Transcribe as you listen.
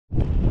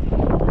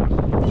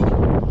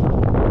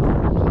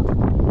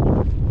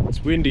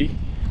it's windy.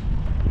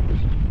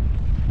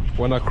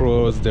 Wanna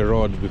cross the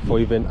road before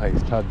even I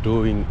start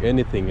doing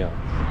anything else.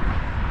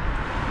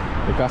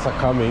 The cars are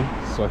coming,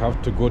 so I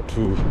have to go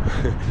to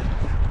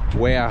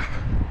where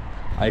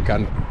I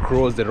can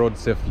cross the road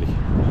safely.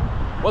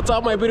 What's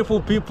up, my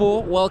beautiful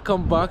people?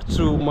 Welcome back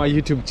to my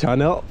YouTube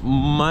channel.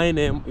 My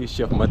name is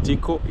Chef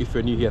Matiko. If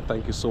you're new here,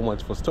 thank you so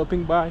much for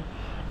stopping by.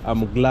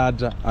 I'm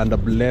glad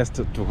and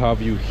blessed to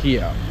have you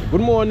here.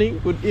 Good morning,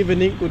 good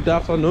evening, good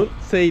afternoon,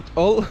 say it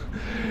all.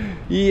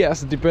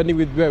 Yes, depending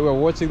with where we're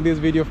watching this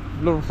video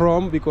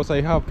from, because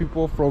I have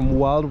people from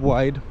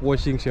worldwide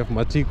watching Chef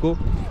Matiko,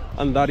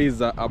 and that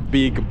is a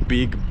big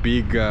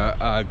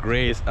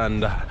grace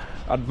and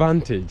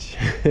advantage.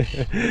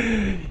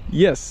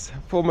 Yes,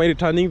 for my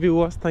returning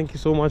viewers, thank you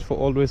so much for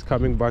always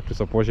coming back to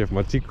support Chef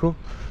Matiko.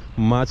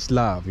 Much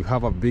love. You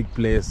have a big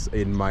place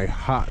in my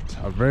heart,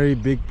 a very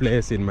big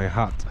place in my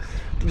heart.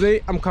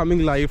 Today I'm coming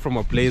live from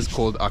a place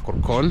called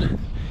Akorkon,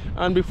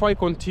 and before I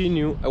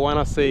continue, I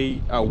want to say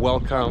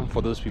welcome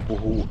for those people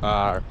who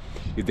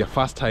it's their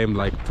first time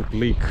to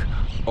click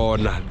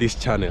on this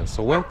channel.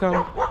 So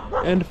welcome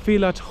and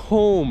feel at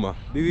home.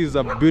 This is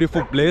a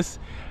beautiful place,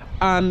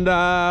 and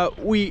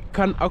we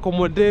can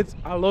accommodate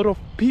a lot of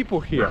people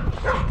here.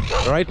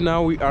 Right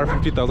now we are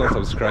 50,000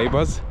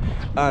 subscribers,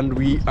 and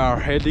we are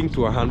heading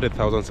to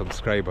 100,000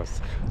 subscribers.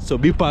 So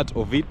be part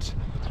of it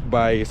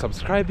by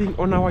subscribing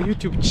on our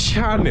YouTube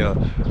channel.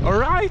 All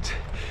right,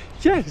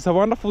 yeah, it's a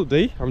wonderful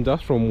day. I'm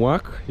just from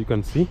work. You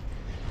can see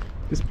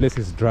this place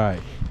is dry.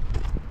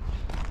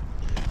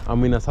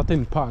 I'm in a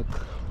certain park.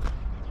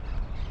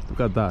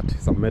 Look at that,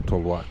 it's a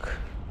metal work.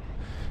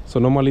 So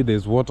normally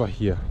there's water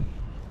here,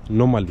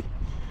 normally,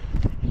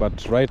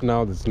 but right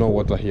now there's no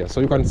water here.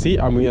 So you can see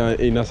I'm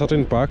in a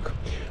certain park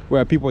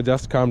where people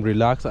just come,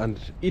 relax, and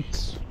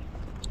eat,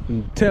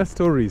 and tell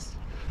stories,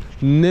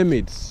 name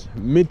it,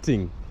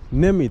 meeting,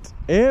 name it,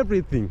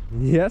 everything.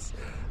 Yes,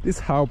 this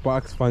is how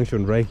parks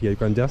function right here. You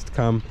can just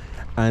come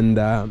and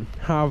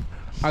have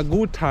a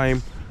good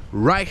time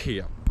right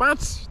here.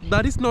 But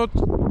that is not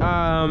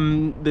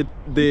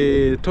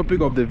the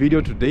topic of the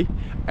video today.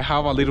 I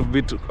have a little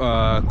bit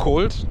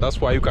cold. That's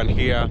why you can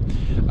hear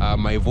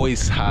my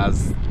voice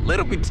has a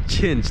little bit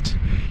changed.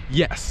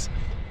 Yes,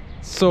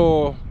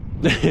 so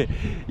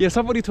yeah,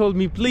 somebody told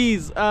me,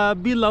 please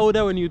be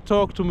louder when you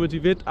talk to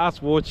motivate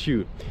us watch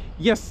you.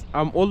 Yes,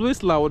 I'm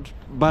always loud,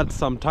 but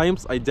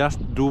sometimes I just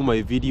do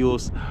my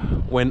videos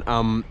when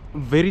I'm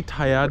very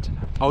tired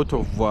out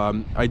of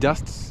I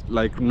just,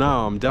 like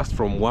now I'm just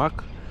from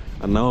work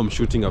and now I'm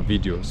shooting a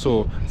video.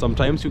 So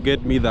sometimes you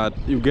get me that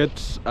you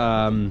get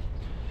I'm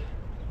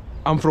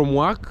from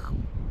work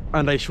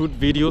and I shoot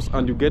videos,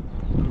 and you get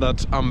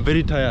that I'm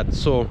very tired.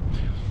 So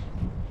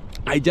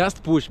I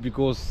just push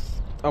because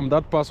I'm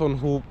that person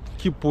who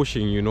keep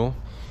pushing, you know,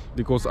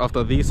 because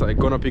after this I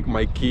gonna pick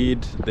my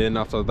kid, then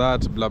after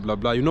that blah blah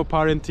blah, you know,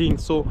 parenting.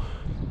 So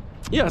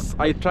yes,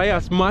 I try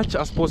as much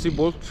as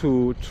possible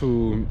to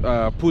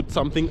put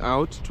something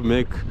out to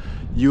make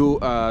you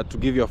to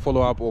give you a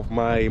follow-up of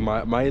my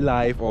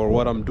life or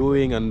what I'm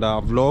doing, and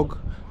vlog,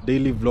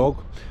 daily vlog.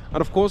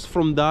 And of course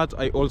from that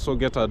I also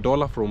get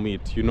 $1 from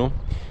it, you know,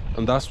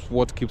 and that's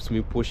what keeps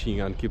me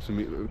pushing and keeps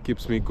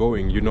me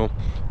going, you know.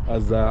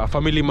 As a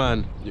family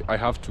man, I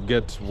have to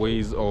get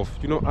ways of,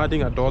 you know,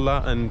 adding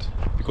 $1, and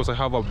because I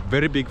have a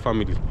very big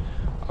family,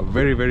 a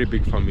very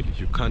big family.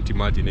 You can't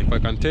imagine. If I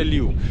can tell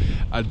you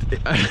at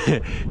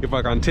if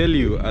I can tell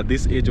you at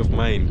this age of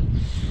mine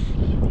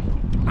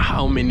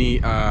how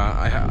many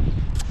I have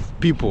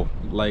people,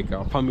 like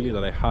a family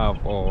that I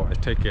have or I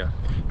take care,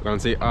 you can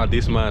say,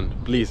 this man,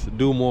 please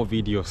do more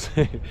videos.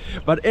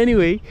 But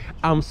anyway,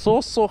 I'm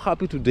so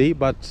happy today.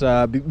 But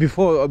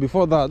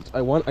before that,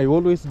 I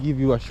always give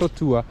you a short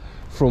tour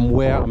from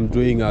where I'm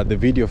doing the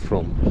video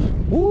from.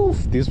 Oof,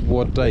 this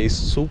water is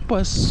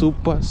super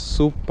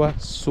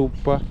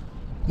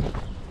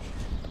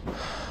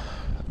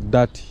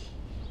dirty.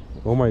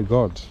 Oh my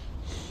god,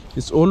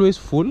 it's always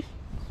full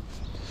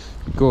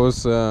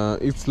because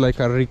it's like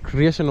a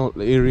recreational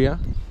area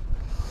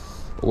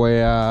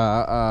where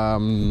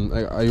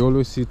I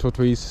always see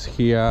tortoise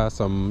here,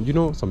 some, you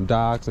know, some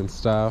ducks and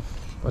stuff.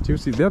 But you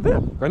see, they're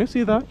there. Can you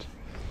see that?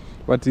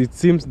 But it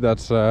seems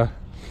that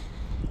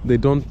they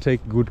don't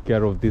take good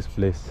care of this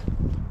place,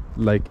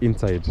 like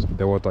inside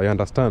the water. I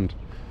understand.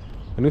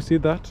 Can you see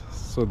that?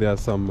 So there are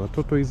some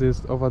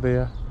tortoises over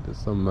there. There's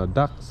some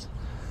ducks.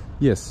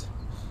 Yes.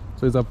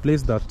 So it's a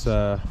place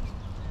that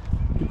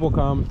people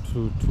come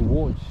to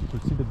watch, to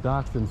see the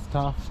ducks and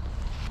stuff,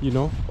 you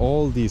know,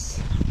 all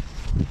this.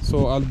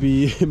 So I'll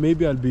be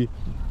maybe I'll be,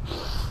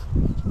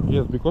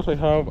 yes, because I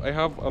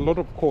have a lot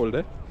of cold,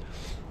 eh?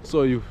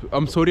 So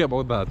I'm sorry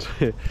about that.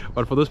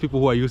 But for those people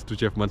who are used to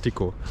Chef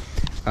Matiko,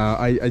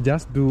 I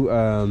just do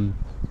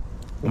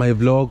my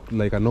vlog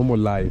like a normal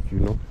life, you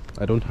know.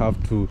 I don't have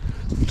to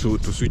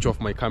switch off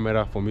my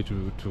camera for me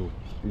to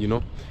you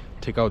know,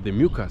 take out the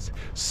mucus.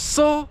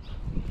 So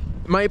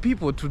my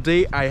people,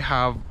 today I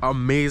have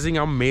amazing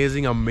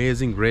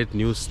great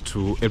news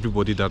to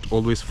everybody that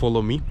always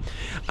follow me.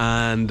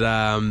 And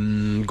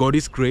God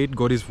is great,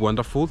 God is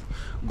wonderful.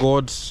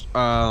 God,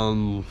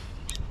 I'm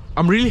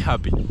really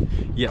happy.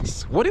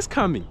 Yes, what is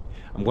coming?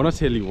 I'm gonna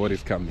tell you what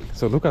is coming.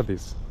 So look at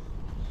this.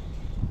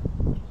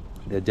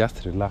 They're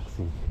just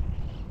relaxing.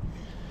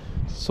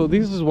 So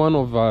this is one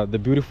of the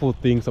beautiful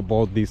things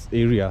about these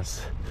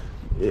areas,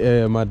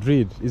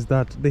 Madrid, is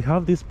that they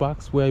have these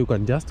parks where you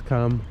can just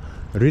come,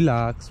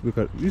 relax.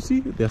 You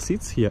see there are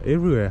seats here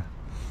everywhere.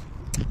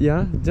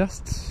 Yeah,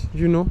 just,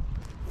 you know,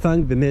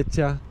 thank the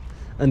nature.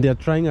 And they are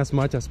trying as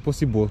much as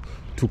possible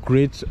to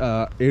create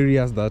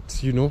areas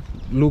that, you know,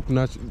 look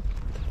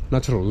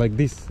natural, like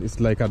this. It's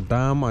like a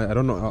dam, I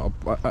don't know,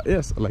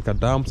 yes, like a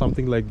dam,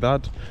 something like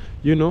that,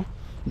 you know,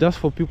 just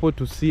for people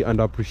to see and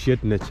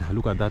appreciate nature.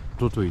 Look at that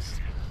tortoise.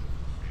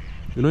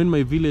 You know, in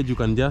my village you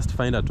can just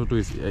find a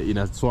tortoise in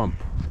a swamp,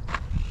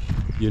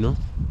 you know,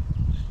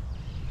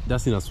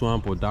 just in a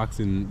swamp, or ducks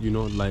in, you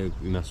know, like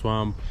in a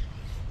swamp.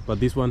 But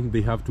this one,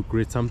 they have to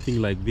create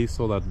something like this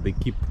so that they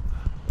keep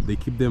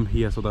them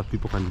here so that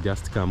people can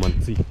just come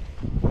and see,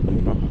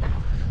 you know.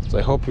 So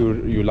I hope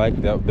you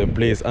like the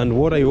place. And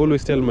what I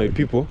always tell my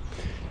people,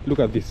 look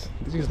at this.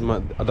 This is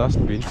a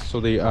dustbin. So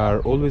they are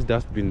always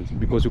dustbins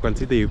because you can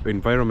see the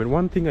environment.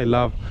 One thing I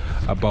love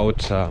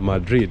about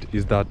Madrid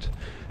is that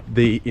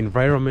the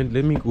environment,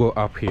 let me go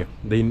up here.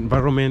 The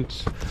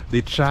environment,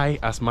 they try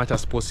as much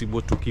as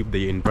possible to keep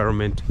the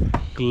environment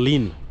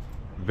clean,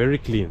 very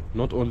clean.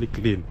 Not only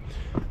clean,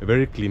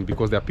 very clean,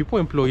 because there are people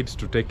employed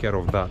to take care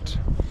of that.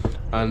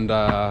 And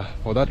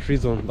for that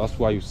reason, that's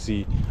why you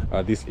see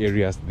these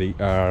areas, they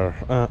are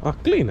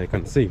clean, I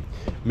can say.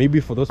 Maybe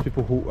for those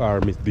people who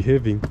are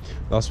misbehaving,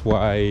 that's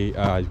why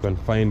you can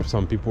find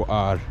some people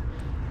are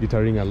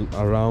littering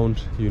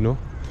around, you know.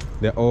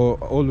 There are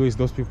always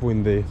those people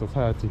in the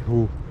society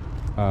who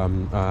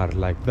are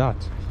like that,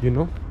 you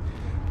know.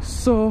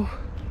 So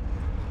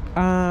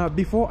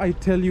before I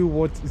tell you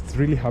what is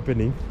really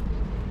happening,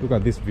 look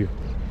at this view.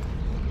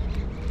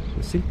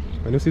 You see?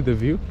 Can you see the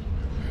view?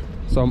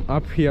 So I'm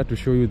up here to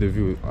show you the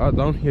view.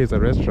 Down here is a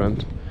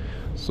restaurant.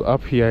 So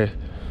up here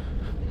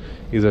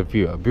is a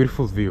view, a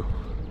beautiful view.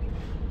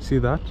 See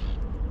that?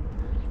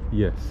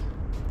 Yes.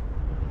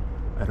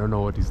 I don't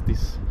know what is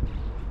this,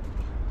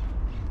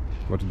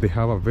 but they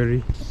have a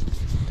very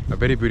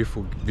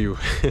beautiful view.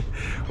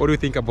 What do you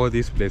think about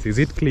this place? Is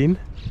it clean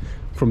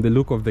from the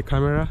look of the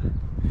camera?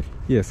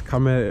 Yes,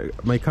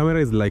 my camera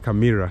is like a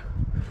mirror.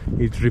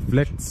 It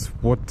reflects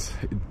what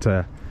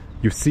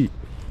you see.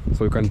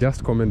 So you can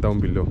just comment down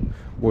below,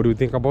 what do you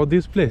think about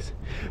this place?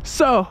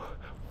 So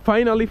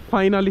finally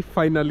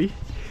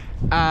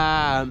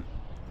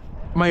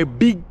my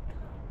big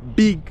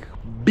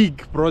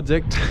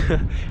project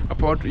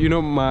about, you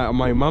know,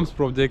 my mom's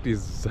project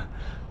is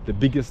the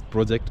biggest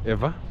project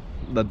ever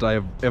that I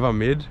have ever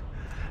made.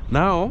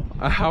 Now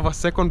I have a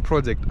second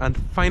project, and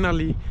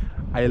finally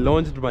I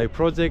launched my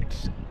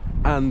project,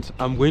 and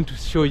I'm going to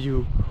show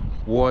you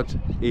what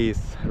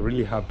is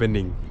really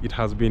happening. It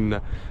has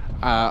been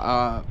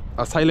a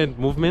silent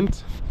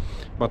movement,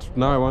 but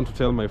now I want to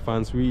tell my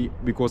fans,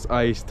 because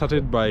I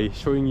started by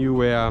showing you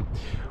where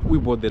we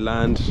bought the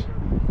land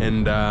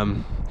and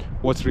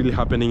what's really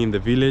happening in the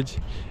village,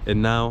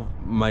 and now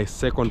my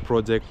second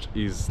project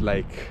is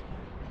like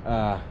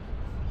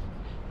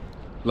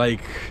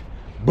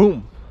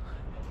boom,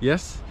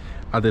 yes,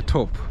 at the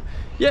top.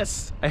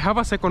 Yes, I have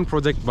a second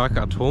project back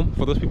at home.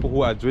 For those people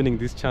who are joining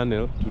this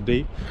channel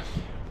today,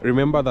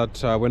 remember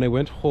that when I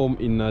went home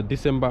in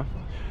December,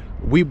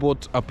 we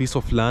bought a piece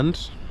of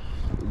land.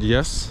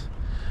 Yes,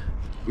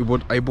 we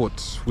bought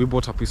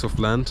a piece of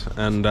land,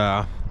 and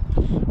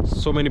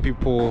so many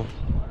people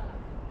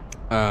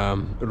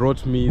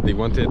wrote me. They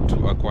wanted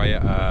to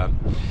acquire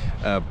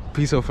a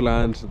piece of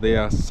land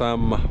there.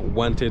 Some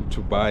wanted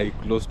to buy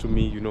close to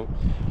me, you know,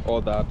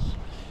 all that.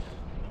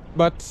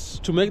 But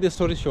to make the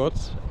story short,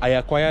 we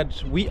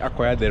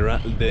acquired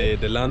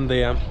the land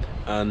there,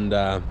 and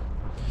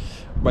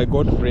by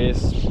God's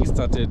grace,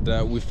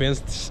 we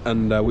fenced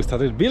and we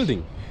started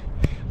building.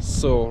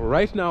 So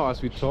right now,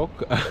 as we talk,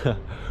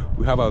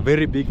 we have a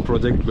very big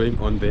project going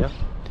on there,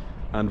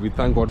 and we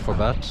thank God for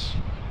that.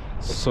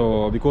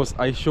 So because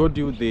I showed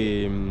you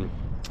the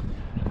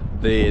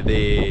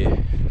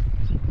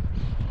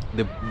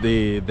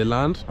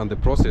land, and the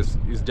process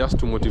is just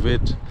to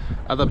motivate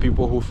other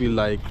people who feel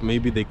like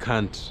maybe they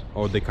can't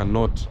or they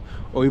cannot,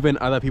 or even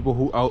other people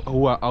who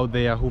are out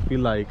there who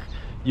feel like,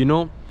 you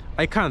know,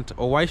 I can't,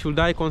 or why should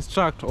I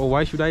construct, or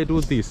why should I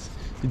do this?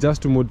 It's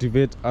just to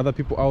motivate other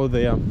people out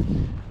there.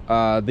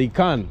 They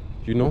can,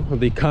 you know,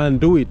 they can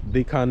do it,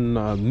 they can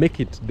make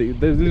it. The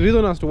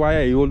reason as to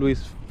why I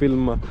always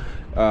film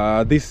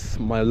this,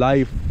 my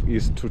life,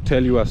 is to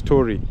tell you a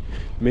story,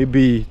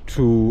 maybe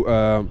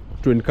to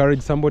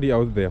encourage somebody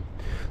out there.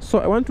 So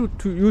I want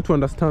you to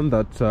understand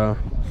that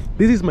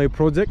this is my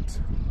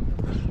project,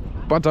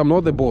 but I'm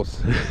not the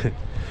boss.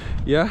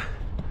 Yeah,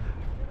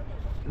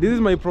 this is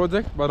my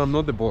project, but I'm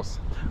not the boss.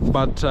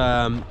 But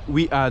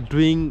we are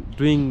doing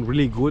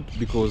really good,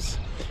 because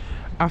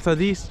after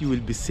this you will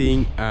be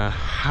seeing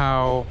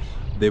how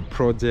the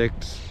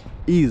project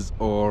is,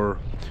 or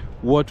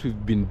what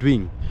we've been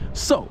doing.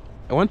 So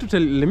I want to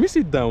tell you, let me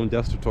sit down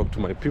just to talk to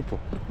my people,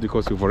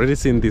 because you've already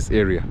seen this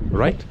area,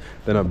 right?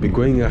 Then I'll be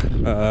going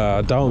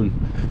down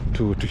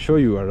to show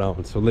you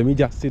around. So let me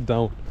just sit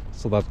down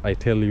so that I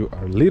tell you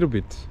a little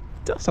bit,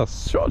 just a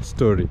short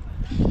story.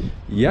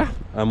 Yeah,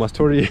 I'm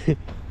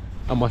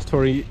a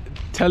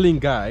storytelling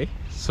guy.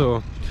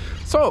 So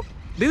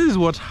this is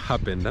what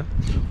happened.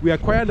 We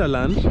acquired a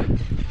land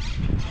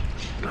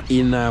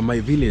in my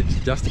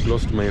village, just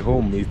close to my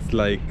home. It's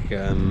like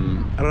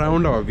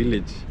around our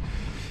village.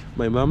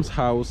 My mom's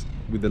house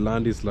with the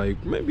land is like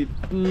maybe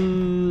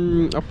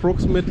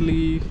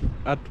approximately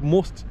at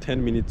most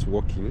 10 minutes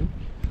walking.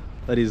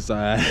 That is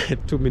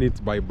 2 minutes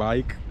by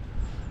bike.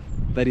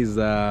 That is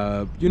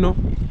you know,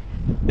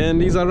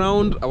 and it's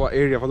around our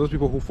area. For those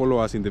people who follow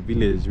us in the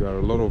village, we are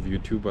a lot of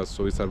YouTubers,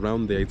 so it's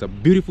around there. It's a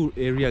beautiful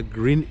area,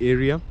 green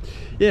area.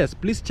 Yes,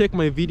 please check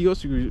my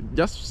videos. You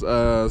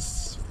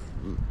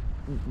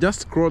just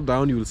scroll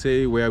down, you will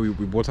say where we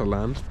bought a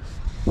land,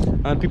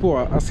 and people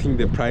are asking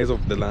the price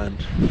of the land.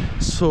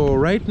 So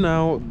right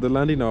now the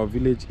land in our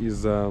village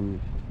is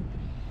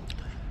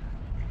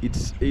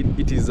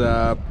it is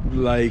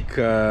like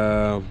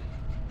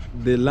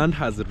the land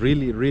has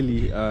really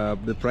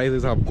the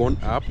prices have gone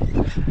up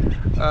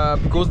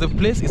because the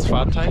place is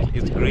fertile,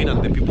 it's green,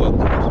 and the people are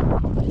good.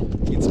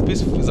 It's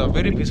peaceful. It's a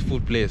very peaceful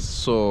place,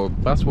 so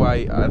that's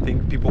why I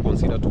think people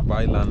consider to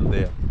buy land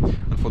there.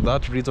 And for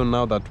that reason,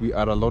 now that we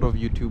are a lot of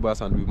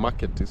YouTubers and we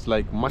market, it's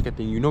like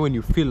marketing. You know, when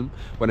you film,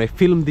 when I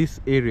film this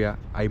area,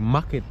 I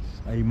market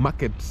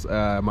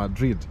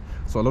Madrid.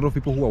 So a lot of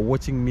people who are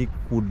watching me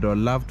would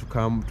love to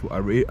come to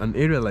an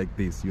area like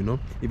this, you know,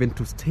 even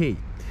to stay.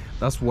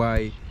 That's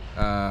why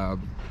I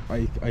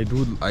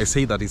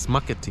say that it's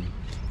marketing.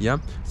 Yeah,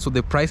 so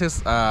the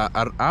prices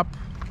are up,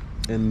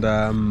 and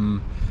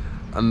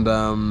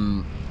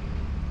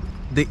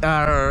they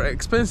are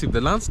expensive. The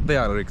lands they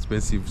are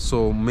expensive.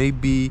 So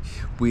maybe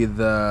with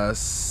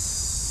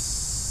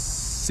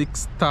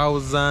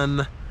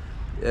 6,000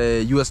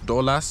 US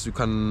dollars, you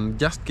can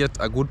just get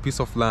a good piece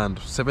of land.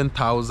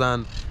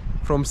 7,000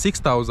 from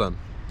 6,000.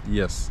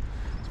 Yes,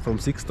 from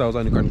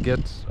 6,000 you can get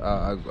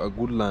a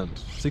good land.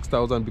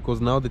 6,000, because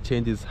now the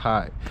change is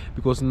high,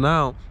 because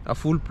now a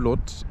full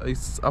plot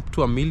is up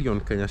to 1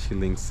 million Kenya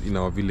shillings in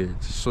our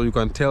village. So you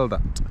can tell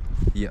that.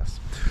 Yes,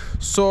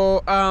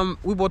 so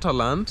we bought a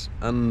land,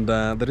 and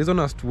the reason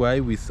as to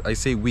why I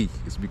say we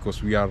is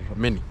because we are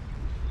many.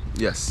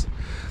 Yes,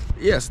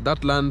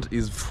 that land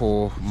is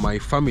for my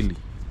family.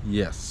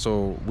 Yes,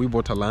 so we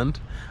bought a land,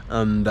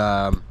 and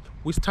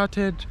we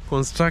started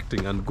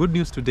constructing, and good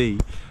news today,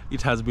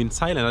 it has been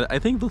silent. I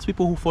think those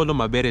people who follow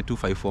Mabere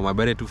 254,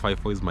 Mabere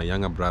 254 is my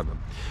younger brother,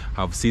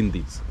 have seen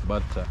this.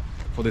 But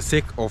for the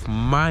sake of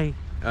my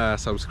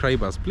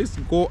subscribers, please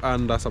go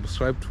and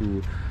subscribe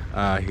to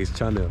his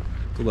channel,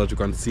 so that you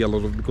can see a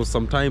lot of, because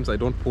sometimes I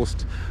don't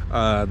post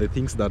the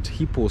things that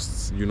he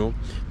posts, you know,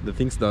 the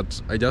things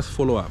that I just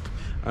follow up.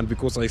 And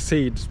because I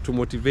said to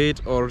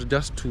motivate, or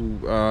just to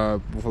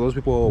for those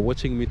people who are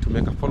watching me, to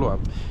make a follow-up,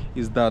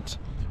 is that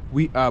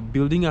we are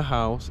building a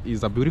house.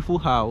 It's a beautiful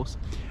house,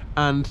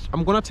 and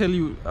I'm gonna tell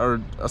you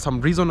some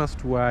reason as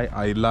to why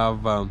I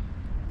love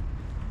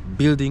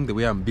building the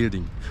way I'm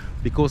building,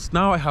 because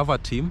now I have a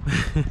team.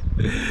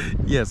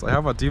 Yes, I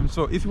have a team.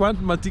 So if you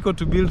want Matiko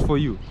to build for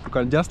you, you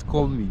can just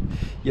call me.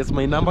 Yes,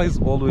 my number is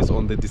always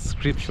on the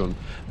description,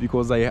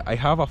 because I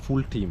have a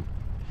full team.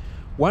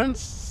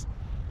 Once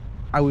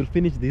I will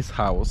finish this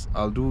house,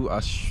 I'll do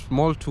a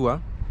small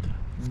tour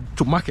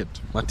to market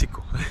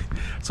Matiko.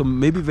 So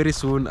maybe very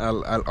soon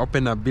I'll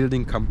open a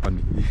building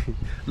company.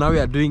 Now we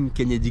are doing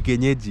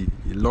kenyeji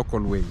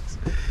local ways.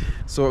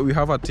 So we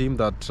have a team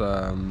that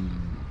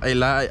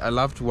I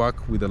love to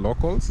work with the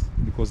locals,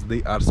 because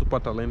they are super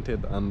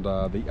talented, and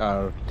they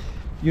are,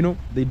 you know,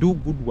 they do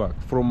good work.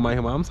 From my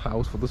mom's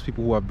house, for those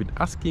people who have been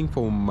asking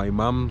for my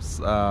mom's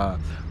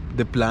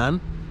the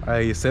plan,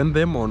 I send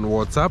them on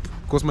WhatsApp,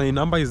 because my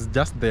number is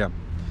just there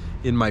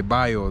in my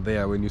bio.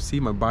 There, when you see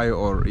my bio,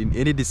 or in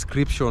any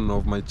description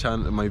of my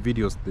channel, my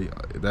videos,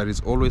 there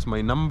is always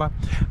my number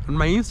and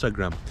my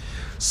Instagram.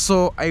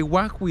 So I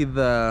work with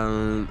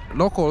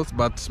locals,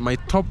 but my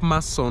top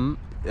mason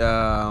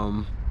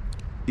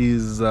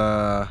is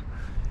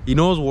he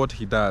knows what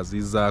he does.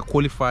 He's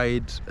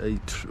qualified.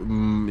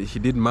 He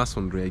did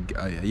masonry,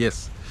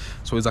 yes,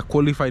 so he's a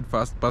qualified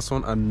first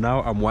person. And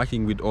now I'm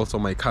working with also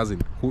my cousin,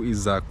 who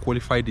is a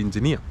qualified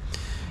engineer.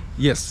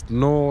 Yes,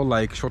 no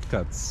like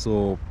shortcuts,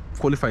 so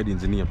qualified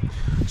engineer.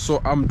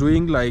 So I'm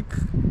doing I'm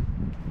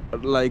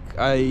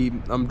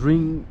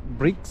doing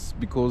bricks,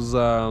 because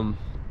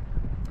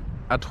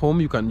at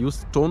home you can use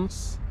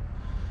stones,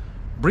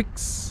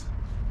 bricks,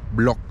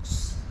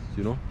 blocks,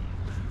 you know.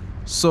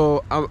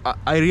 So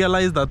I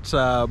realized that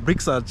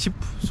bricks are cheap,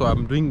 so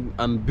I'm doing,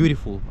 and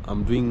beautiful,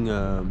 I'm doing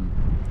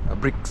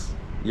bricks.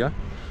 Yeah,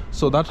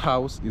 so that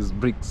house is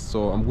bricks.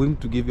 So I'm going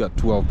to give you a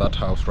tour of that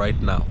house right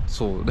now.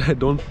 So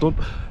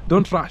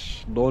don't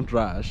rush, don't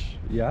rush.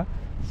 Yeah,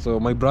 so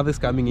my brother is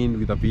coming in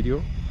with a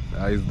video.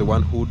 Is the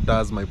one who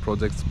does my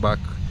projects back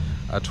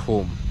at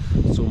home.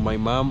 So my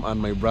mom and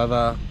my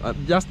brother,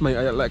 just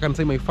my, I can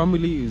say my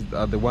family is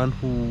the one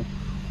who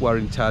are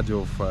in charge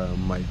of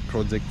my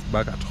projects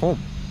back at home.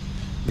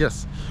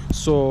 Yes,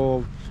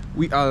 so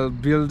we are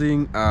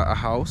building a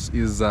house.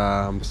 Is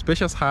a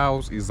spacious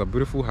house, is a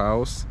beautiful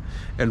house,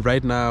 and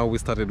right now we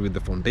started with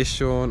the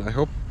foundation. I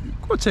hope you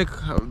go check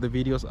the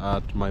videos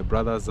at my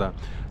brother's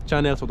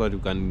channel so that you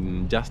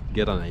can just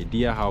get an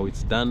idea how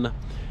it's done.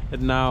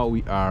 And now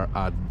we are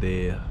at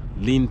the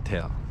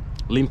lintel.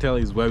 Lintel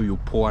is where you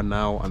pour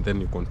now, and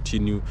then you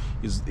continue,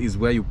 is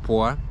where you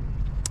pour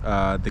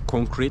the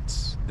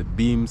concrete, the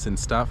beams and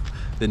stuff.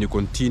 Then you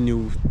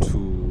continue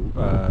to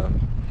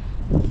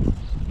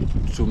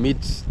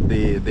meet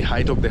the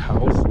height of the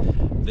house.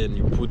 Then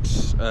you put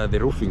the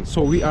roofing.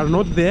 So we are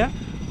not there,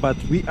 but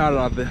we are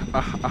at the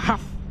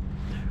half.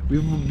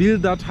 We've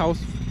built that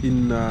house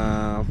in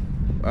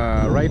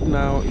right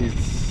now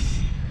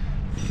is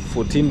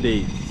 14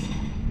 days.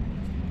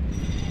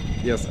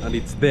 Yes, and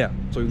it's there.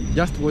 So you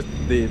just watch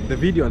the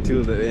video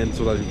until the end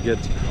so that you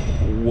get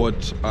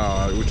what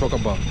we talk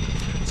about.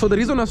 So the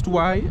reason as to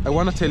why, I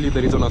want to tell you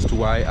the reason as to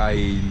why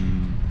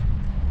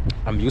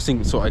I'm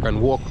using, so I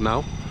can walk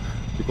now,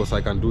 because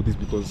I can do this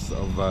because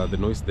of the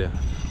noise there.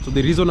 So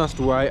the reason as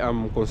to why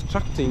I'm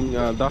constructing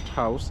that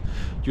house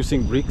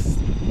using bricks,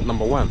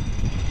 number one,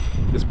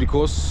 is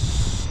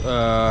because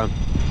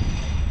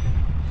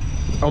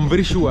I'm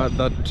very sure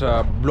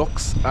that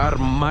blocks are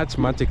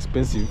much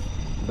expensive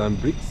than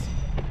bricks,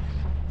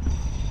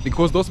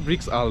 because those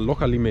bricks are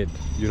locally made,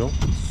 you know.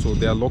 So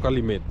they are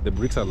locally made, the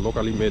bricks are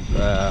locally made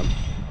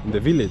in the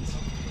village.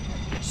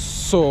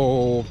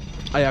 So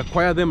I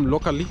acquire them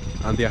locally,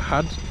 and they are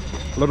hard.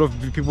 A lot of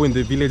people in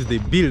the village, they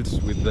build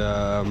with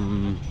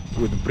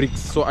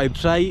bricks. So I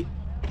try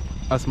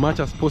as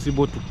much as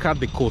possible to cut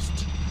the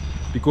cost,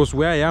 because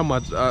where I am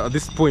at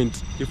this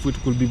point, if it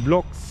could be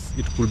blocks,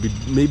 it could be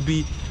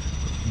maybe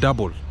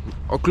double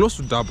or close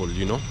to double,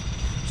 you know.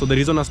 So the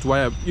reason as to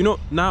why you know,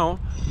 now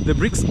the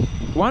bricks,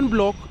 one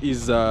block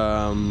is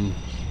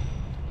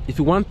if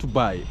you want to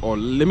buy, or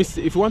let me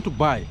say, if you want to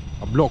buy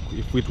a block,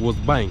 if it was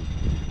buying,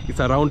 it's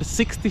around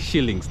 60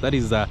 shillings. That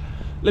is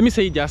let me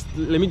just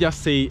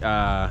say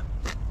not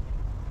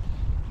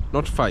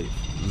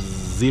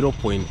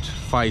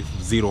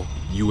 0.50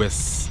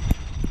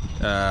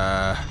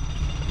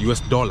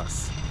 US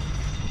dollars,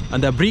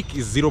 and the brick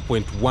is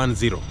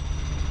 0.10.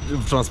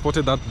 You've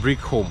transported that brick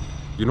home,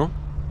 you know.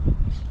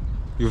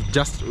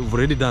 You've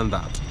already done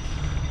that.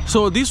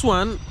 So this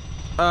one,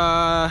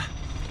 to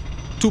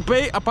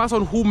pay a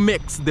person who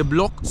makes the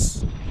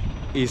blocks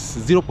is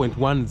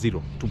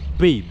 0.10 to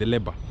pay the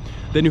labor.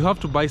 Then you have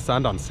to buy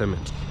sand and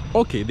cement.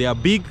 Okay, they are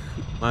big,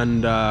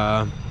 and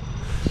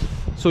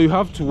so you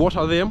have to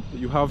water them,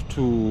 you have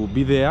to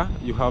be there,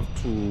 you have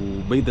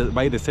to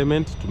buy the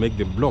cement to make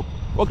the block.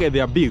 Okay,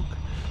 they are big.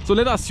 So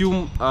let's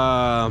assume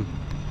a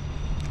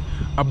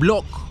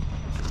block,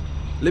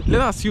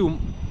 let's assume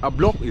a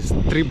block is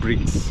 3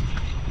 bricks.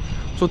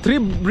 So 3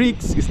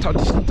 bricks is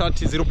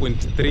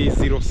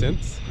 0.30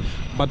 cents,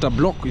 but a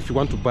block, if you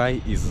want to buy,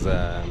 is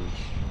I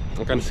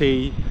can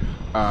say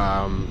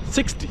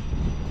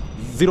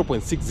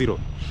 0.60.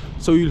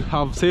 So you'll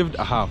have saved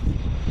a half.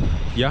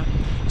 Yeah,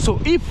 so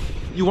if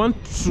you want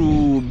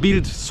to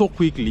build so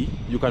quickly,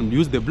 you can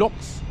use the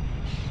blocks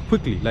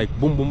quickly, like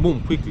boom boom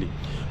boom, quickly.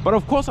 But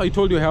of course, I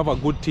told you I have a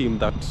good team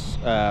that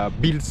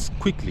builds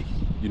quickly,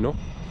 you know.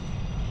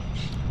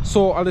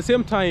 So at the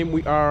same time,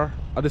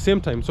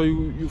 so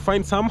you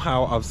find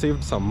somehow I've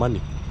saved some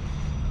money.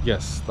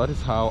 Yes, that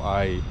is how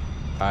I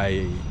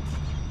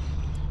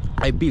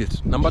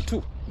built. Number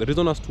 2, the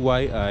reason as to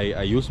why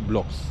I use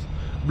blocks.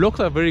 Blocks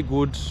are very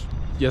good,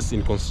 yes,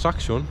 in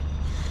construction,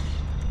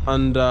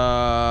 and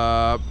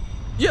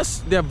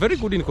yes, they are very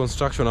good in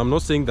construction. I'm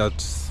not saying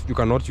that you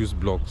cannot use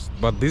blocks,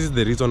 but this is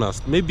the reason.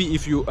 As maybe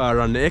if you are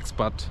an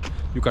expert,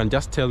 you can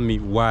just tell me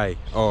why,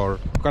 or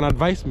you can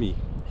advise me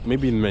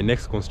maybe in my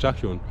next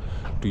construction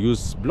to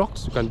use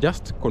blocks. You can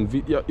just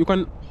you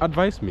can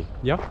advise me.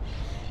 Yeah.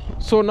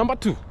 So number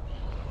 2,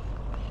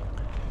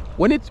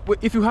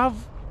 if you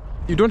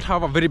don't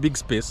have a very big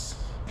space,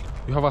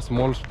 you have a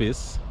small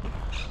space,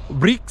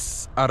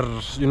 bricks are,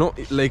 you know,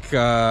 like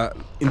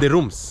in the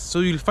rooms. So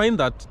you'll find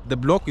that the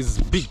block is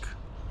big,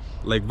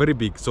 like very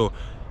big. So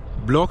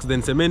blocks,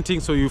 then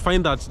cementing, so you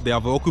find that they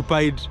have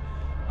occupied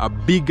a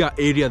bigger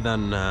area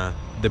than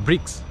the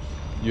bricks,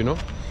 you know.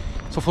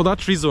 So for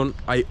that reason,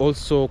 I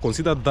also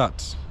considered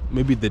that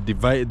maybe the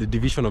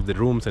division of the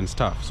rooms and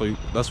stuff. So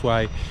that's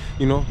why,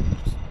 you know,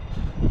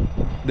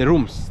 the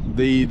rooms,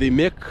 they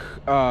make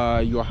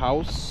your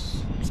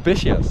house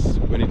spacious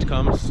when it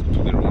comes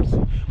to the rooms.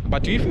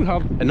 But if you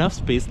have enough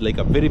space, like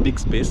a very big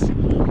space,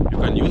 you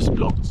can use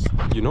blocks,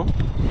 you know.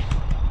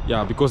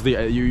 Yeah, because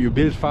you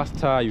build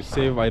faster, you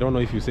save, I don't know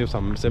if you save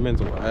some cement,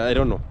 or I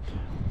don't know.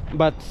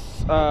 But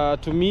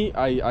to me,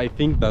 I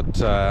think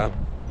that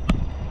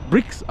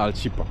bricks are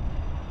cheaper.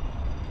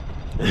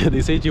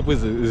 They say cheap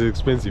is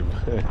expensive.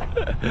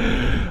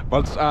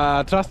 But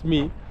trust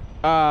me,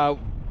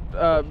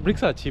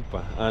 bricks are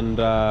cheaper. And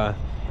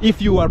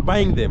if you are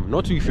buying them,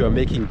 not if you are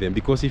making them,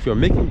 because if you are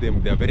making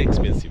them, they are very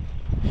expensive.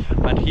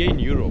 And here in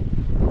Europe,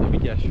 let me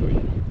just show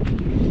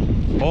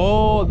you.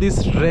 All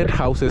these red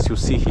houses you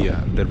see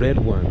here, the red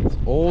ones,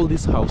 all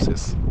these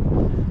houses,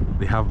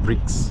 they have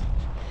bricks.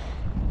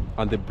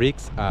 And the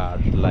bricks are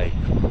like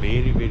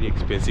very, very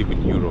expensive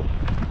in Europe.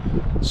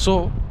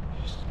 So,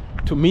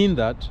 to mean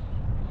that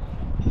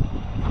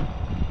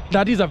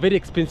is a very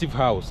expensive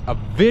house, a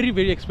very,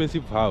 very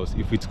expensive house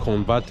if it's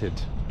converted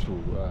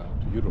to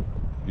Europe,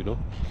 you know.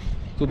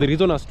 So the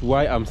reason as to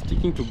why I'm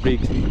sticking to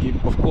bricks,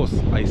 of course,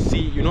 I see,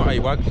 you know, I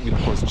work with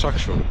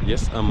construction.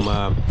 Yes,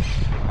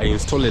 I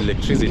install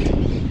electricity,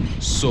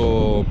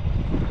 so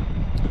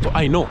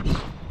I know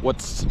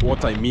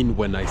what I mean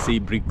when I say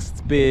brick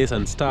space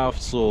and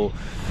stuff. So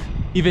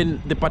even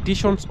the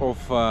partitions of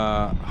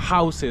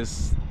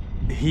houses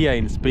here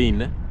in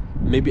Spain,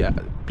 maybe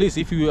please,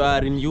 if you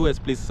are in US,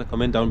 please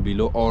comment down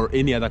below, or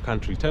any other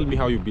country, tell me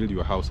how you build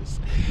your houses.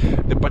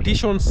 The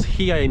partitions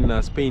here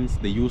in Spain,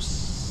 they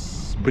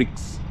use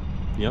bricks.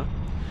 Yeah,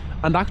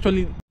 and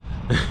actually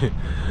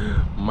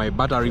my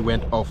battery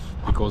went off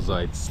because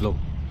it's slow.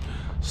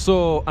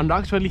 So, and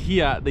actually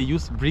here they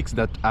use bricks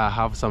that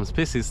have some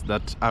spaces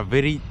that are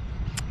very,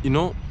 you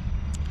know,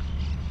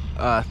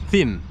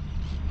 thin.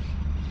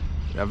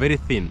 They are very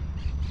thin.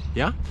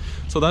 Yeah,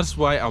 so that's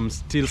why I'm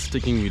still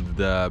sticking with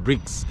the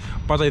bricks.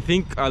 But I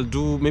think I'll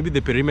do maybe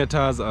the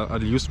perimeters.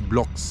 I'll use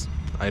blocks.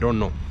 I don't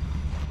know.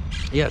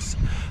 Yes.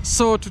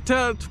 So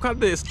to cut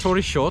the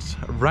story short,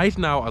 right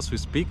now as we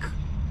speak,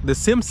 the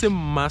same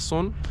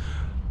mason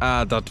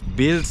that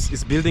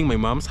is building my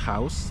mom's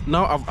house.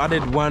 Now I've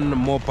added one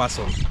more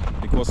person,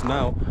 because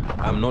now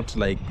I'm not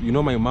like, you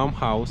know, my mom's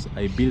house,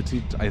 I built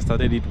it, I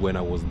started it when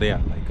I was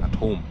there, like at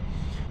home.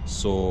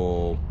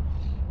 So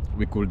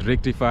we could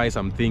rectify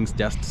some things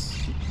just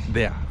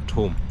there at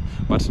home.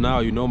 But now,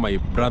 you know, my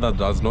brother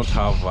does not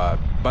have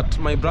but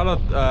my brother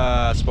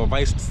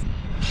supervised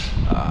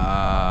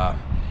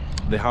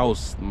the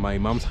house, my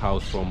mom's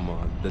house, from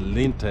the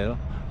lintel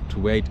to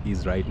where it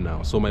is right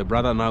now. So my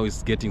brother now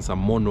is getting some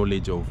more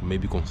knowledge of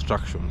maybe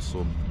construction,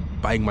 so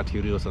buying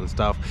materials and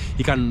stuff.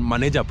 He can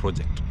manage a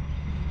project.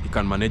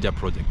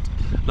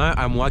 Now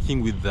I'm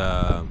working with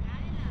I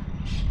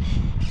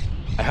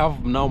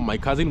have now, my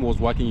cousin was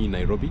working in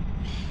Nairobi.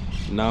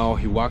 Now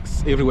he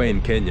works everywhere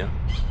in Kenya,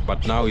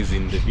 but now he's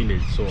in the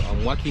village. So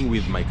I'm working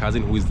with my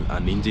cousin, who is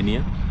an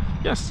engineer.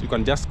 Yes, you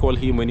can just call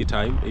him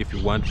anytime if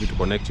you want me to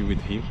connect you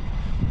with him.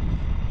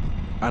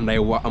 And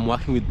I'm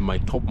working with my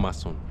top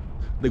mason.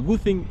 The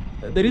good thing,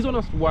 the reason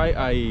as why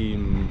I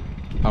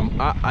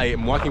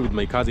am working with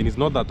my cousin is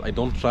not that I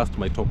don't trust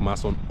my top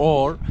mason,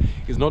 or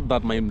it's not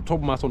that my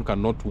top mason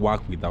cannot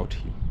work without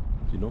him,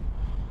 you know.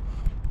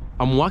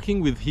 I'm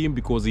working with him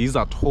because he's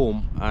at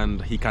home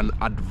and he can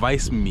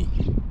advise me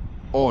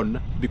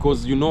on,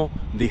 because, you know,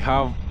 they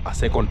have a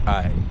second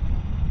eye.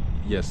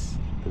 Yes,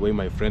 the way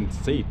my friend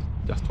said,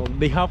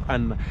 they have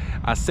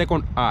a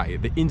second eye.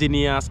 The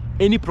engineers,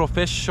 any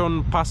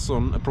professional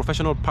person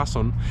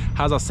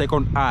has a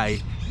second eye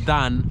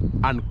than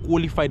an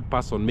unqualified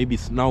person. Maybe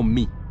it's now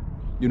me,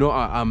 you know.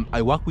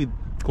 I work with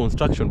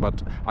construction,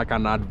 but I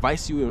can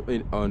advise you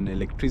on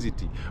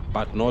electricity,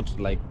 but not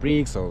like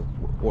bricks or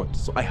what.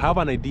 So I have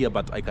an idea,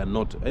 but I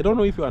cannot. I don't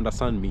know if you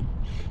understand me.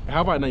 I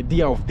have an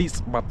idea of this,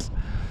 but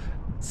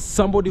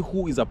somebody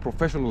who is a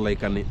professional,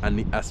 like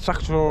a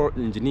structural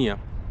engineer,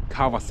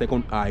 have a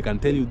second eye. I can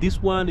tell you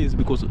this one is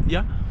because,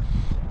 yeah,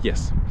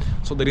 yes.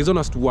 So the reason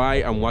as to why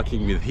I'm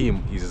working with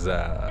him is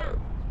that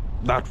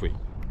way.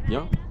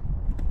 Yeah.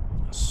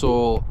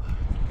 So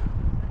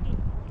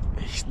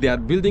they are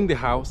building the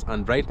house,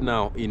 and right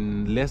now,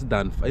 in less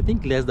than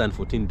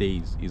 14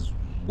 days is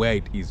where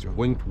it is. You're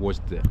going to watch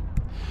there.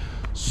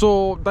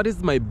 So that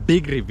is my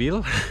big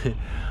reveal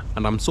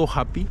and I'm so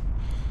happy.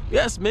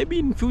 Yes, maybe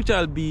in future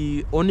I'll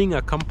be owning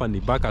a company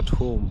back at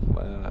home,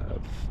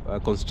 a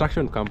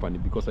construction company,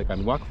 because I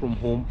can work from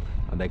home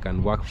and I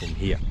can work from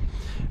here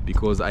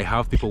because I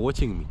have people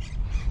watching me.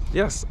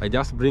 Yes, I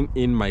just bring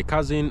in my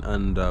cousin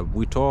and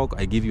we talk.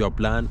 I give you a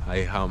plan.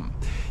 I am,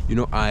 you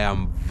know, I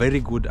am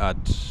very good at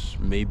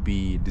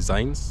maybe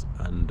designs,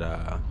 and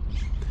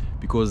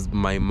because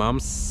my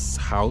mom's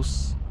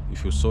house,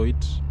 if you saw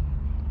it,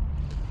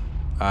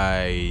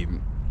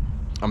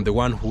 I'm the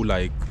one who,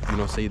 like, you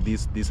know, say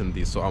this and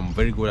this. So I'm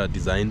very good at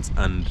designs,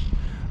 and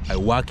I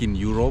work in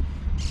Europe,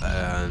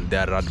 and they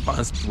are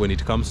advanced when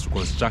it comes to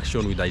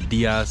construction, with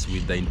ideas,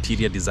 with the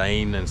interior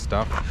design and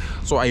stuff.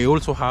 So I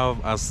also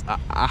have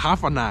I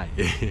have an eye.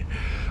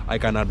 I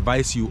can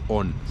advise you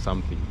on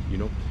something, you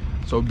know.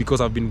 So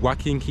because I've been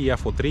working here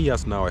for 3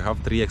 years now, I have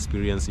 3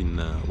 experience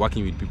in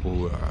working with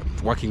people,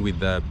 working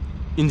with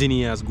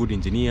engineers, good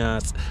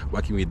engineers,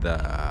 working with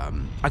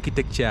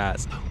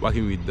architectures,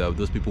 working with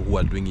those people who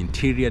are doing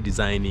interior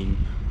designing,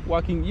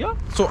 working. Yeah,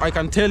 so I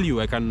can tell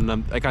you, I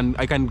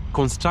can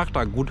construct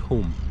a good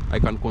home. I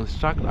can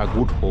construct a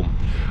good home.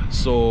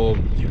 So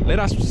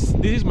this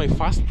is my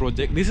first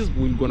project. This is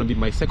gonna be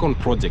my second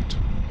project,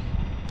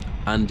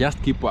 and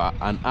just keep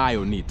an eye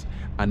on it,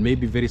 and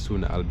maybe very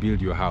soon I'll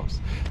build your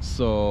house.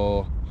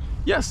 So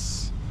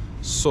yes,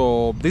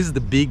 so this is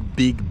the big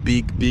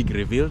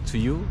reveal to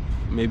you.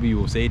 Maybe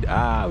you said,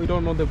 we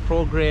don't know the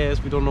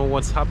progress, we don't know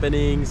what's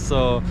happening.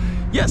 So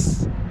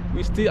yes,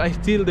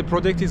 the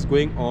project is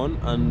going on,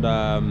 and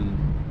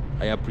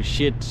I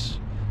appreciate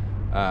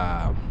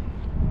I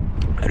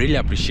really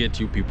appreciate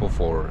you people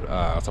for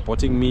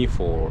supporting me,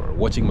 for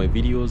watching my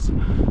videos.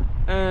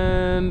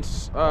 And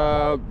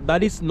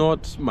that is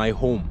not my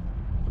home.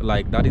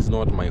 Like, that is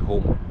not my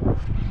home.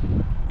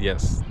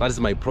 Yes, that is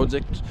my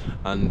project.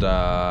 And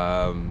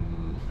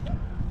I'm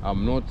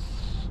not,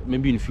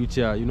 maybe in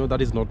future, you know,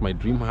 that is not my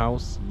dream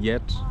house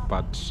yet,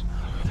 but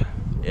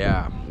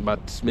yeah,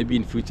 but maybe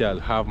in future I'll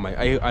have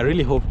I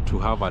really hope to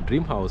have a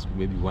dream house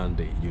maybe one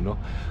day, you know.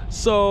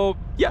 So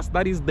yes,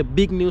 that is the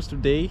big news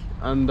today.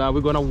 And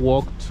we're gonna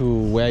walk to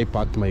where I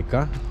parked my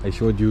car. I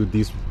showed you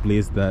this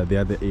place, the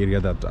other area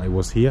that I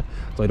was here,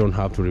 so I don't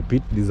have to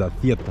repeat. This is a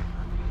theater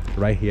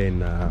right here in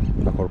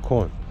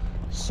Alcorcón.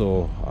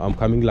 So I'm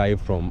coming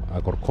live from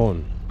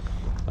Alcorcón,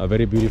 a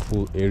very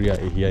beautiful area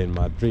here in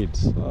Madrid.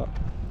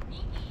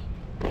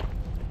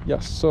 Yeah,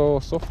 so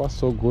far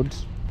so good.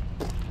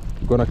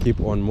 Gonna keep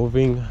on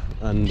moving,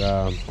 and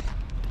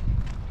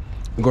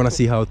gonna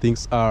see how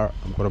things are.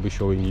 I'm gonna be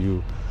showing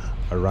you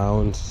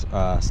around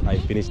as I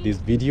finish this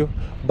video,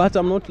 but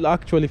I'm not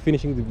actually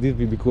finishing this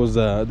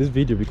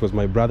video because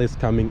my brother is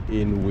coming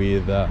in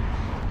with the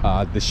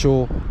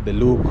show, the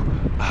look,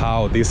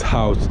 how this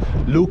house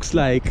looks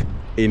like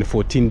in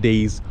 14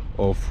 days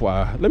of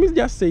let me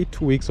just say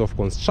 2 weeks of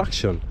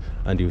construction.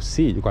 And you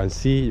can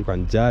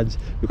judge,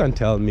 you can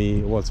tell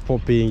me what's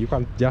popping. You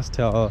can just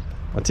tell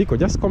Matiko,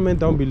 just comment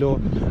down below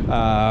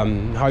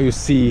how you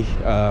see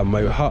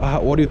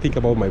what do you think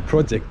about my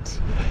project.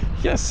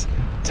 Yes,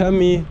 tell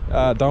me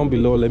down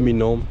below, let me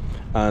know,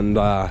 and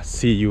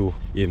see you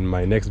in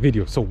my next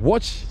video. So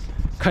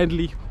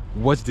kindly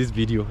watch this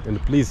video,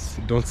 and please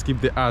don't skip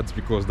the ads,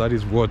 because that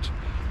is what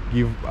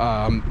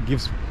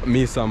gives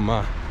me some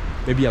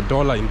maybe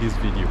 $1 in this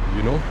video,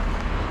 you know.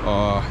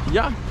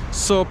 Yeah,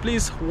 so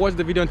please watch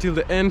the video until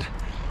the end.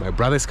 My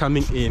brother is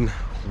coming in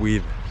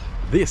with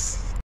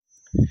this.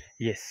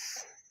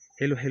 Yes,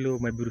 hello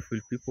my beautiful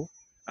people,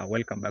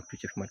 welcome back to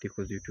Chef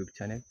Matiko's YouTube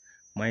channel.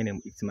 My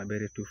name is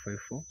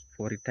Mabere254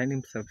 for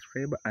returning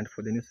subscriber, and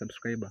for the new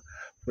subscriber,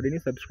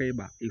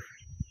 if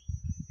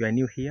you are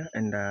new here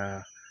and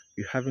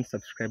you haven't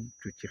subscribed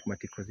to Chef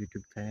Matiko's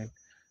YouTube channel,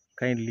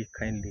 kindly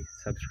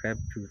subscribe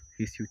to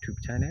his YouTube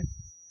channel,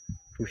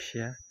 to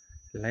share,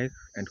 like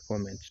and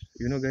comment.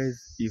 You know guys,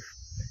 if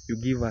you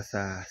give us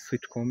a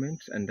sweet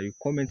comment and you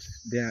comment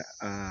there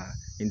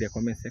in the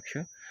comment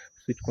section,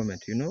 sweet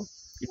comment, you know,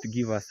 it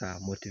gives us a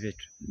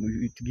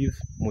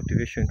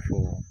motivation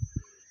for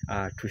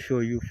to show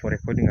you, for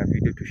recording a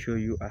video to show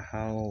you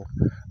how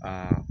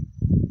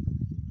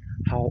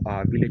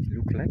our village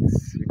look like.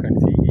 You can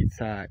see it's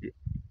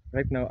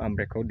right now I'm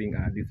recording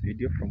this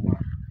video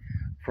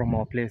from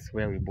our place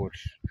where we bought.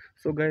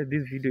 So guys,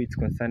 this video is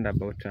concerned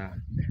about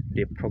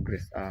the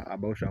progress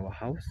about our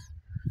house,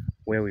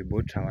 where we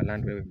bought, our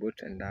land where we bought,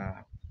 and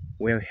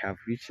where we have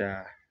reached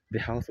the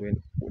house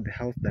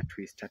that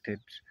we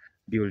started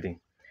building.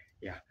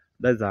 Yeah,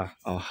 that's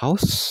our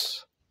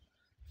house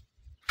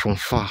from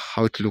far,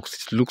 how it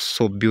looks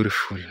so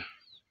beautiful.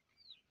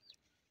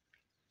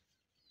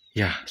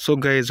 Yeah, so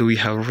guys, we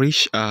have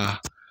reached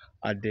at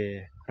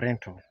the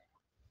rental.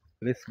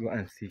 Let's go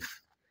and see.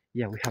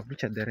 Yeah, we have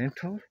reached at the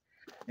rental,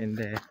 and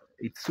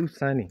it's so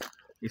sunny.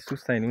 It's so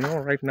sunny, you know.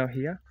 Right now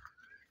here,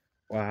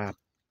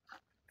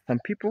 some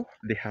people,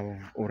 they have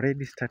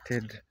already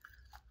started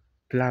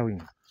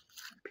plowing.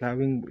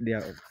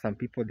 Some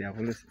people, they have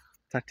already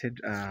started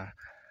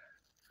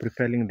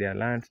preparing their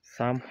land.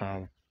 Some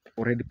have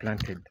already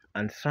planted,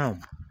 and some,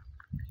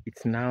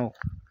 it's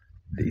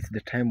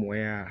the time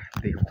where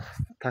they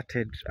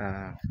started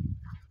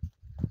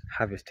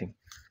harvesting.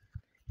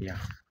 Yeah,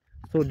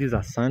 so these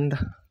are sand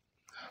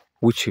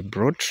which we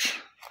brought.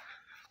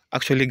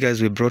 Actually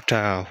guys, we brought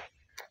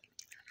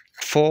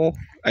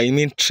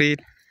three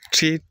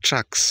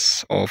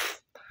trucks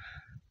of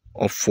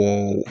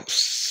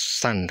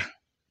sand.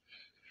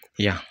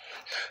 Yeah,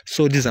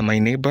 so these are my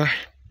neighbor.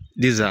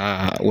 These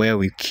are where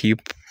we keep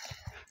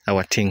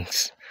our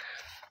things.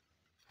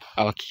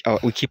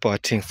 We keep our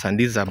things, and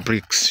these are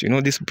bricks. You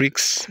know, these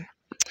bricks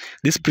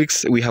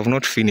we have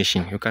not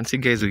finishing. You can see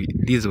guys, this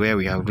is where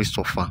we have reached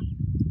so far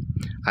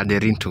at the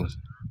rental.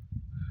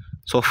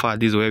 So far,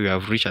 this is where we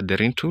have reached at the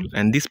rental,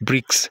 and these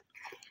bricks,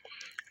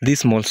 these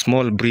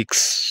small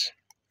bricks,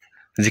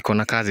 ziko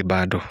na kazi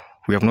bado.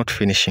 We have not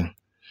finishing.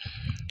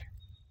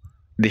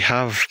 They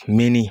have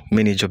many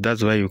jobs.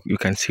 That's why you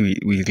can see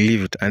we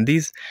leave it. And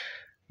these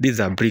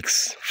are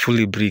bricks,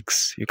 fully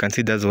bricks. You can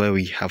see that's why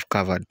we have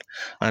covered.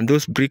 And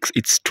those bricks,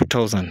 it's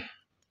 2,000.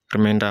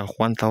 Remember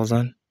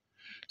 1,000.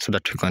 so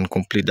that we can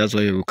complete. That's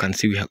why you can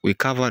see we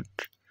covered,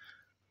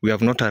 we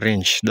have not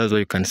arranged. That's why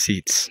you can see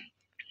it's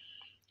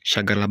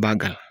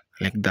shagalabagal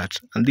like that.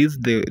 And these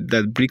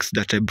the bricks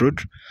that I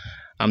brought.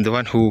 I'm the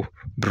one who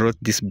brought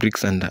these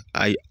bricks, and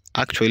I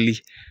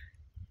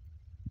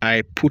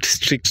put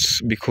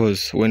sticks,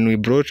 because when we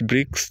brought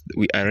bricks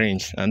we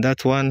arranged, and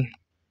that one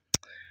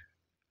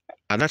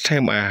at that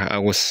time I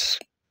was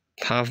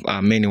have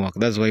many work.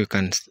 That's why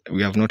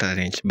we have not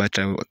arranged, but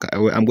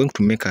I'm going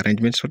to make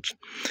arrangements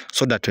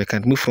so that we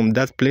can move from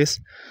that place,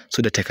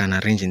 so that I can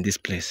arrange in this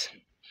place.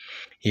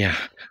 Yeah,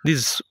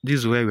 this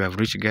is where we have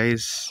reached,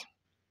 guys.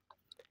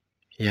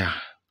 Yeah,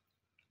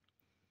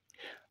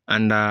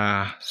 and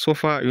so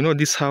far,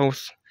 this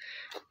house,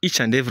 each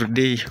and every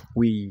day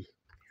we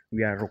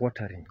are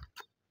watering.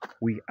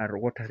 We are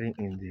watering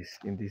in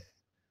this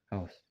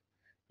house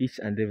each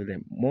and every day,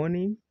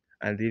 morning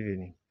and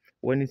evening.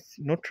 When it's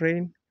not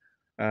rain,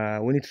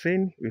 when it's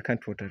rain, we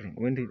can't watering.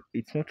 When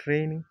it's not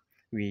raining,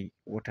 we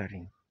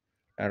watering.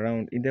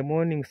 Around in the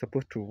morning, we're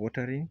supposed to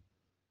watering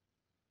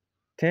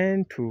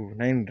 10 to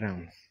 9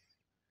 drums.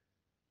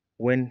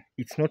 When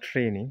it's not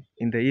raining,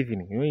 in the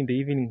evening, in the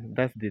evening,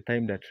 that's the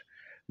time that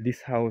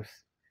this house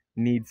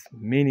needs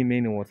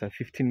many water.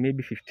 15,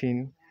 maybe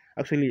 15.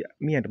 Actually,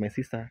 me and my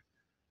sister,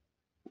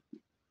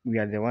 we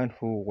are the one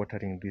who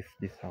watering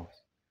this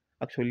house.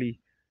 Actually,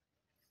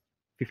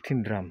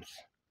 15 drums.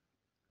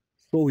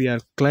 So we are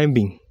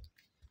climbing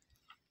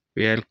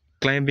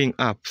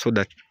up so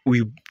that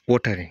we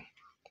watering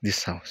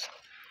this house.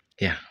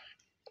 Yeah.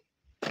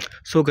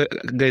 So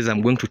guys,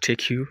 I'm going to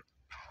take you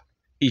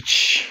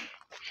each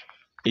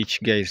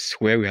guys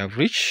where we have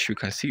reached. You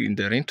can see in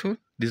the rental,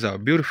 this is our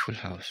beautiful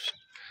house.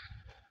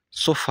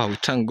 So far, we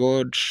thank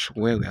God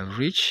where we have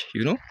reached.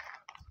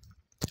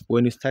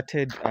 When we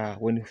started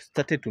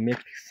to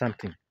make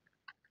something,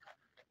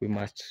 we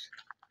must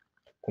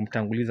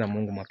kumtanguliza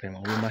Mungu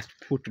mapema. We must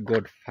put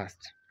God first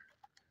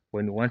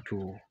when we want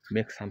to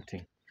make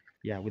something.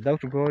 Yeah,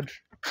 without God,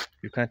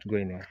 you can't go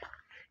anywhere.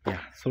 Yeah,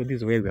 so this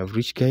is where we have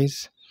reached,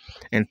 guys.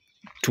 And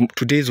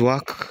today's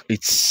work,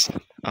 it's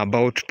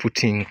about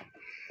putting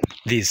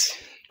this.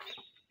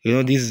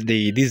 This is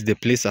the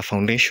place of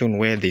foundation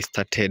where they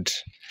started.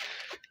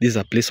 This is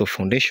a place of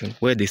foundation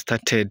where they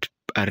started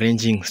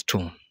arranging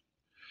stone.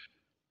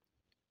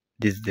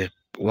 This is the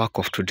work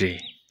of today.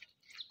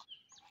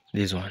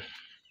 This one.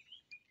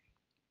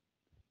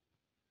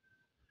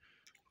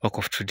 Work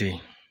of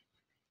today.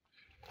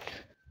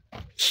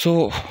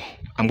 So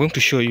I'm going to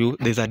show you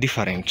there's a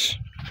different.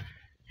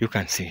 You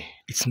can see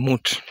it's smooth.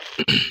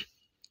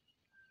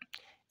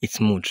 It's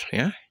smooth,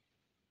 yeah,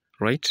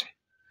 right?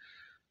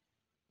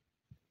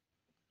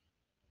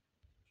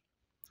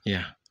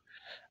 Yeah,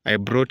 I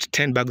brought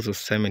 10 bags of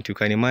cement. You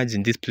can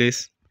imagine this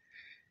place,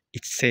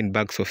 it's 10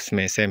 bags of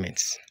cement.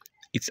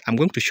 I'm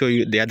going to show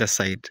you the other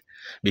side,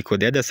 because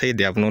the other side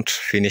they have not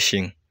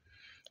finishing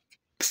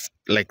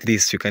like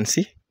this. You can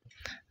see.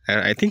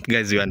 I think,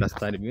 guys, you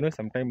understand.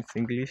 Sometimes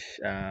English,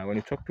 when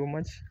you talk too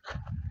much,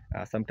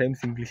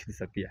 sometimes English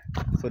disappear.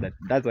 So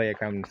that's why I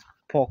can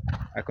talk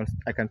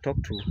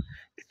to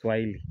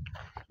Kiswahili.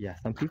 Yeah,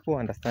 some people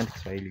understand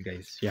Kiswahili,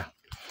 guys. Yeah,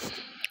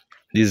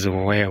 this is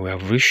where we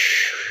have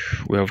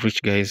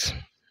reached, guys,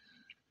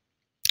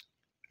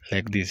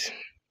 like this.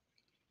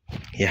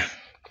 Yeah,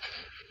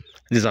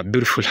 this is a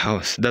beautiful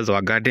house. That's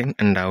our garden,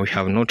 and we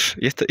have not.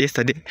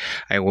 Yesterday,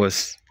 I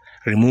was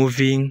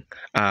removing.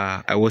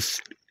 I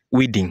was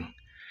weeding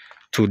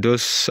to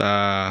those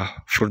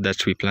fruit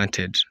that we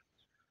planted.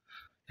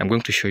 I'm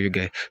going to show you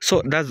guys.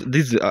 So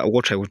this is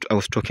what I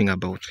was talking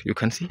about. You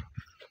can see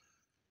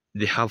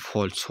they have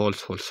holes.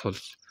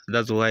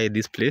 That's why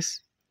this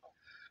place,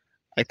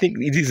 I think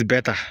it is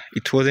better.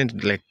 It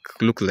wasn't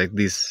look like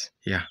this.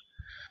 Yeah,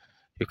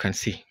 you can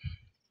see.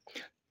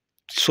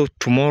 So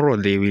tomorrow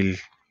they will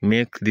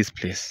make this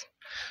place.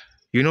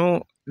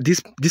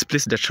 This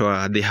place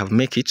that they have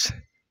make it.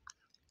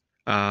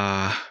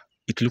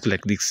 It look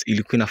like this.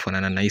 Ilikuwa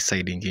inafanana na hii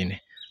side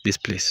ingine. This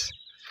place.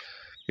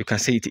 You can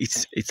see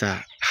it's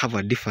have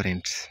a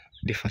difference,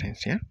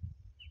 yeah.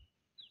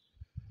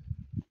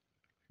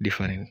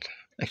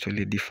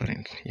 Actually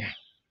different, yeah.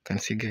 You can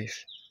see,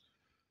 guys.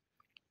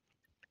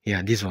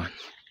 Yeah, this one.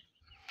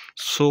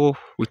 So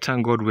we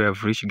thank God we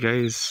have reached,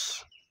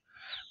 guys.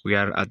 We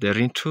are at the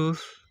rental.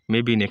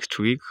 Maybe next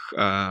week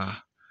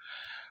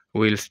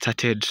we'll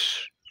started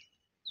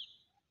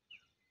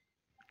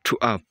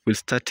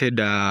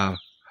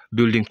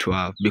building to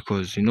up,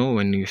 because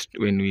when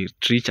we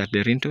reach at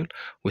the rental,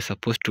 we're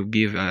supposed to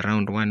give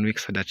around 1 week,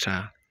 so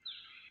that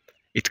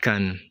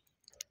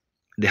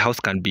the house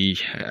can be,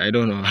 I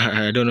don't know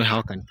how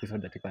I can put so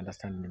that you can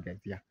understand me, guys.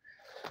 Yeah,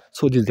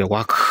 so this is the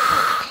work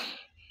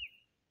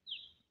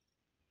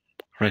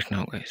right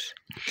now, guys.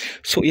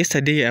 So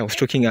yesterday I was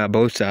talking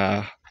about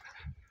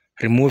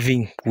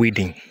removing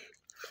weeding.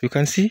 You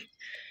can see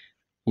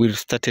we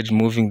started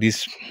moving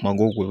this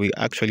magogo. We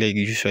actually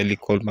usually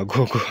call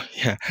magogo.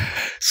 Yeah,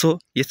 so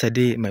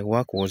yesterday my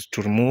work was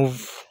to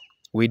remove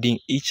weeding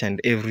each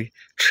and every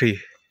tree.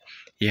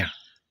 Yeah,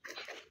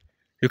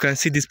 You can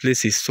see this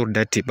place is so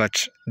dirty,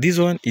 but this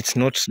one, it's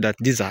not that.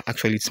 These are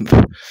actually,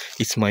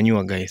 it's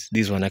manure, guys.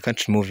 This one, I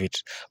can't remove it.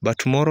 But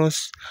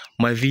tomorrow's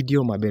my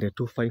video, Mabere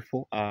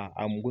 254,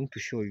 I'm going to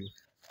show you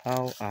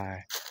how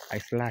I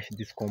slash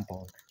this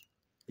compound.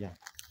 Yeah,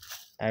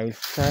 I will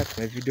start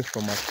my video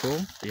from at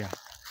home. Yeah,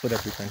 so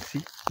that you can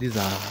see. These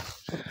are,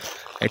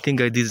 I think,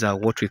 guys, these are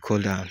what we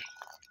call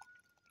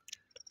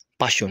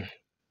passion.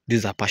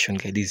 These are passion,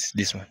 guys.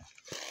 This one.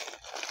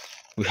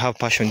 We have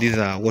passion. These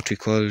are what we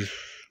call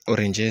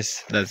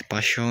oranges. That's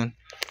passion.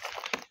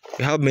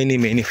 We have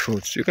many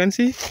fruits. You can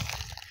see.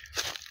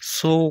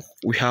 So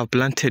we have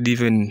planted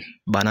even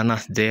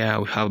bananas there.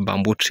 We have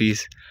bamboo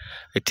trees.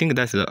 I think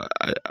that's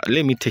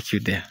let me take you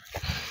there.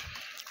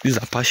 These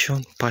are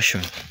passion.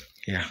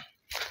 Yeah.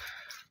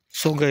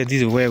 So guys,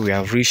 this is where we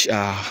have reached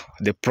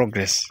the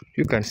progress.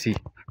 You can see.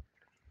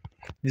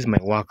 This is my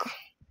work.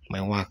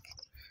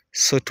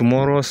 So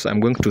tomorrow's I'm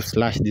going to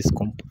slash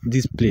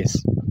this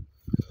place.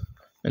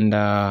 And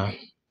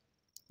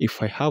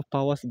if I have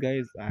powers,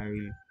 guys, I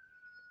will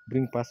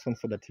bring person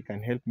so that he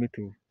can help me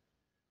to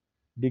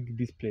dig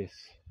this place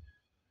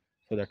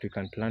so that we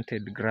can plant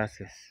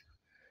grasses.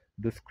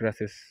 Those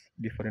grasses,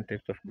 different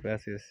types of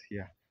grasses,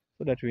 yeah.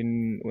 So that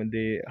when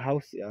the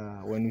house,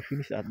 when we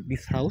finish at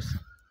this house,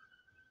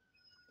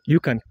 you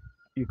can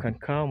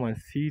come and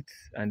sit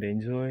and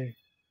enjoy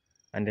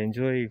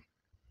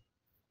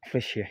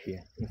fresh air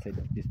here inside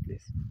of this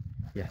place.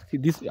 Yeah. See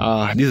this.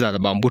 These are the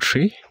bamboo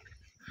tree.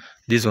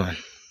 This one.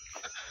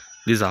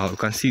 These are, you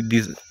can see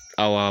this.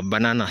 Our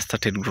banana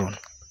started growing.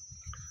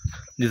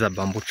 These are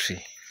bamboo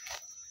tree.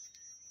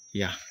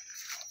 Yeah.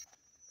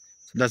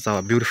 So that's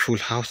our beautiful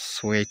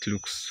house where it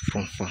looks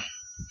from far.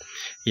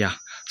 Yeah.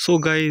 So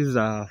guys,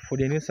 for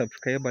the new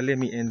subscriber, let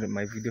me end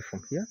my video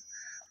from here.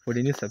 For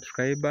the new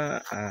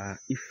subscriber,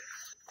 if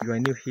you are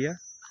new here,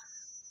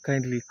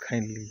 kindly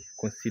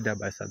consider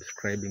by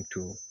subscribing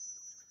to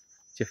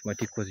Chef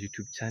Matiko's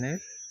YouTube channel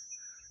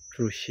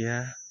through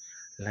share,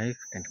 like,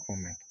 and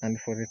comment. And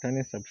for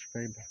returning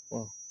subscriber,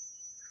 wow.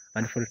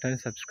 And for returning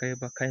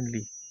subscriber,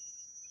 kindly,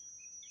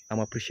 I'm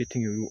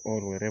appreciating you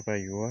all wherever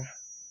you are.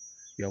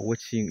 You are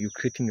watching, you're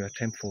creating your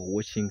time for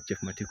watching Chef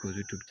Matiko's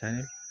YouTube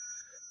channel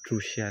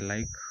through share,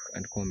 like,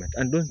 and comment.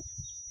 And don't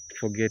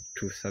forget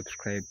to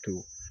subscribe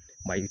to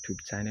my YouTube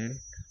channel,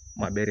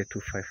 Mabere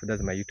 254.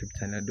 That's my YouTube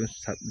channel.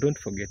 Don't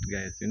forget,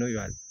 guys. You know you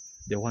are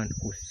the one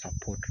who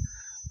support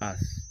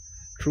us.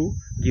 True,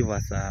 give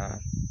us a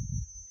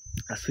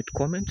sweet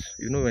comment.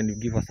 You know, when you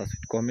give us a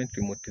sweet comment,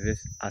 you motivate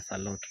us a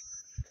lot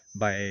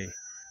by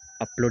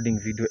uploading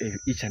video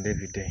each and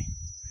every day.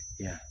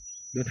 Yeah,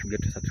 don't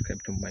forget to subscribe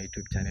to my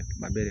YouTube channel,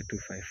 Mabere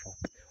 254.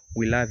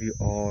 We love you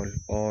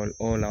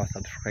all our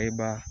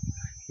subscriber.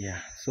 Yeah,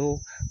 so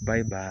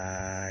bye.